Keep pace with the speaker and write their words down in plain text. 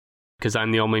because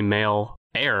I'm the only male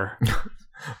heir.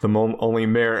 Only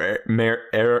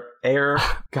heir.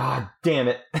 God damn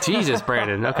it. Jesus,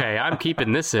 Brandon. Okay, I'm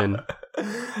keeping this in.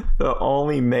 The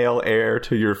only male heir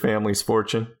to your family's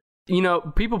fortune. You know,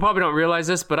 people probably don't realize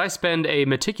this, but I spend a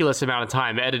meticulous amount of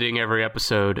time editing every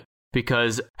episode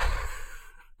because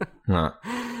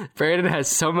Brandon has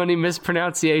so many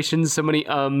mispronunciations, so many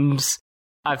ums.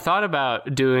 I've thought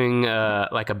about doing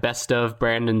like a best of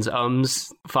Brandon's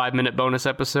ums 5-minute bonus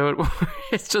episode.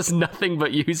 It's just nothing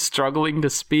but you struggling to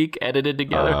speak edited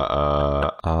together.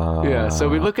 Yeah, so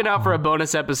we're looking out for a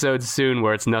bonus episode soon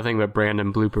where it's nothing but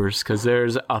Brandon bloopers, because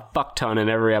there's a fuck ton in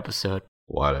every episode.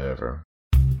 Whatever.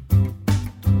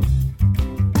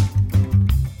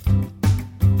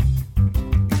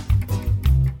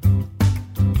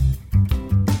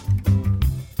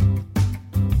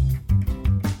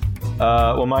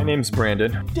 Well, my name's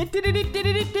Brandon.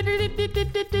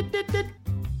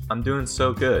 I'm doing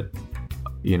so good.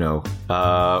 You know,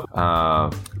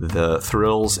 the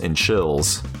thrills and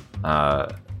chills.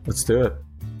 Let's do it.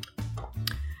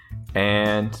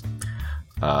 And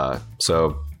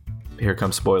so here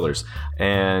come spoilers.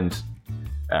 And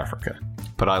Africa.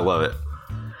 But I love it.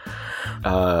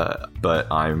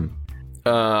 But I'm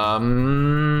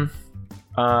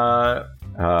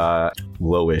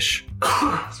lowish.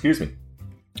 Excuse me.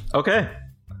 Okay.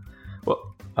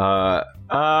 Well,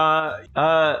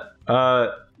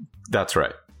 that's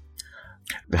right.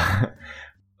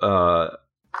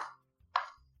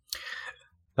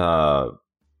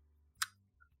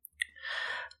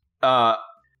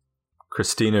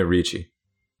 Christina Ricci.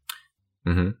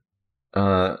 You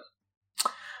know,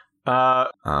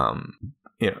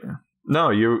 no,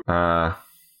 you, yeah,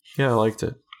 I liked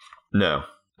it. No.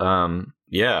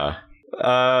 Yeah.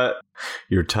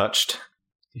 You're touched.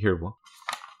 Here, well.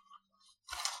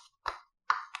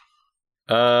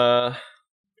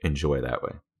 Enjoy that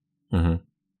way. I'm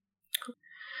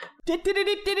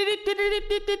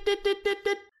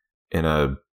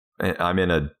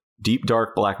in a deep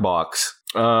dark black box.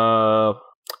 So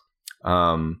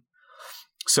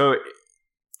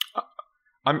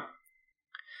I'm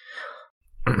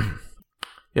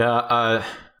yeah,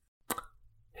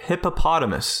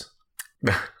 hippopotamus.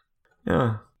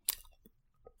 Yeah.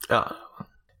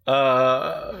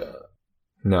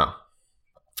 No.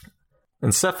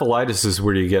 Encephalitis is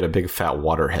where you get a big fat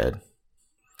water head.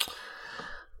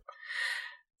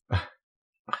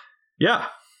 Yeah.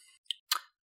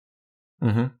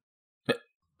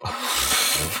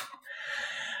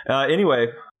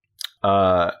 Anyway,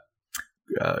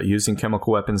 using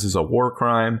chemical weapons is a war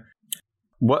crime.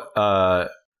 What?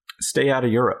 Stay out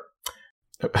of Europe.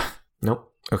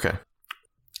 Nope. Okay.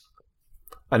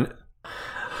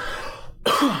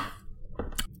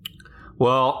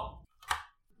 Well,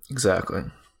 exactly.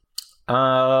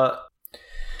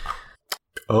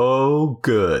 Oh,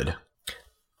 good.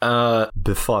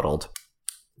 Befuddled.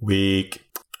 Weak.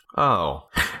 Oh.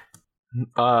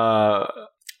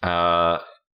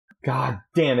 God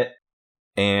damn it.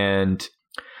 And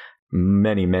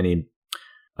many,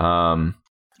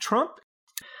 Trump.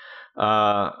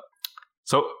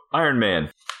 So Iron Man.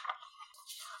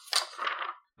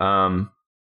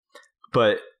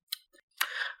 But,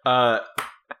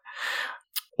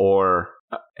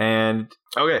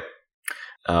 okay.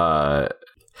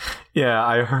 Yeah,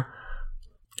 I heard,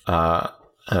 and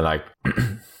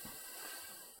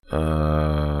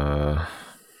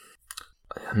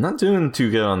I'm not doing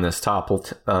too good on this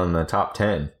the top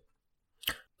 10.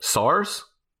 SARS?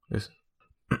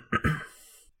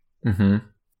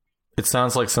 It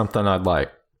sounds like something I'd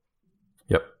like.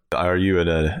 Yep. Are you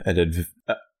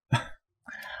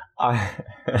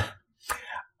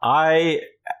I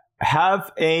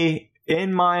have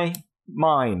in my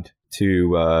mind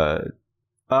to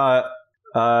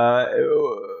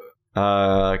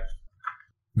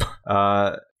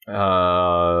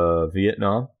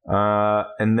Vietnam,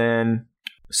 and then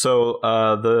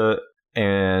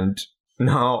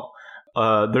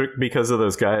they're because of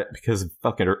those guys, because of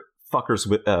fucking fuckers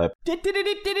with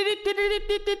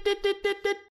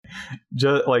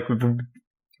just like,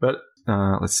 but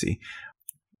let's see.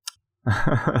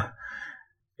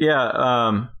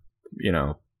 Yeah, you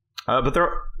know, but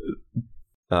they're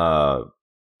I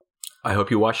hope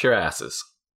you wash your asses.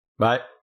 Bye.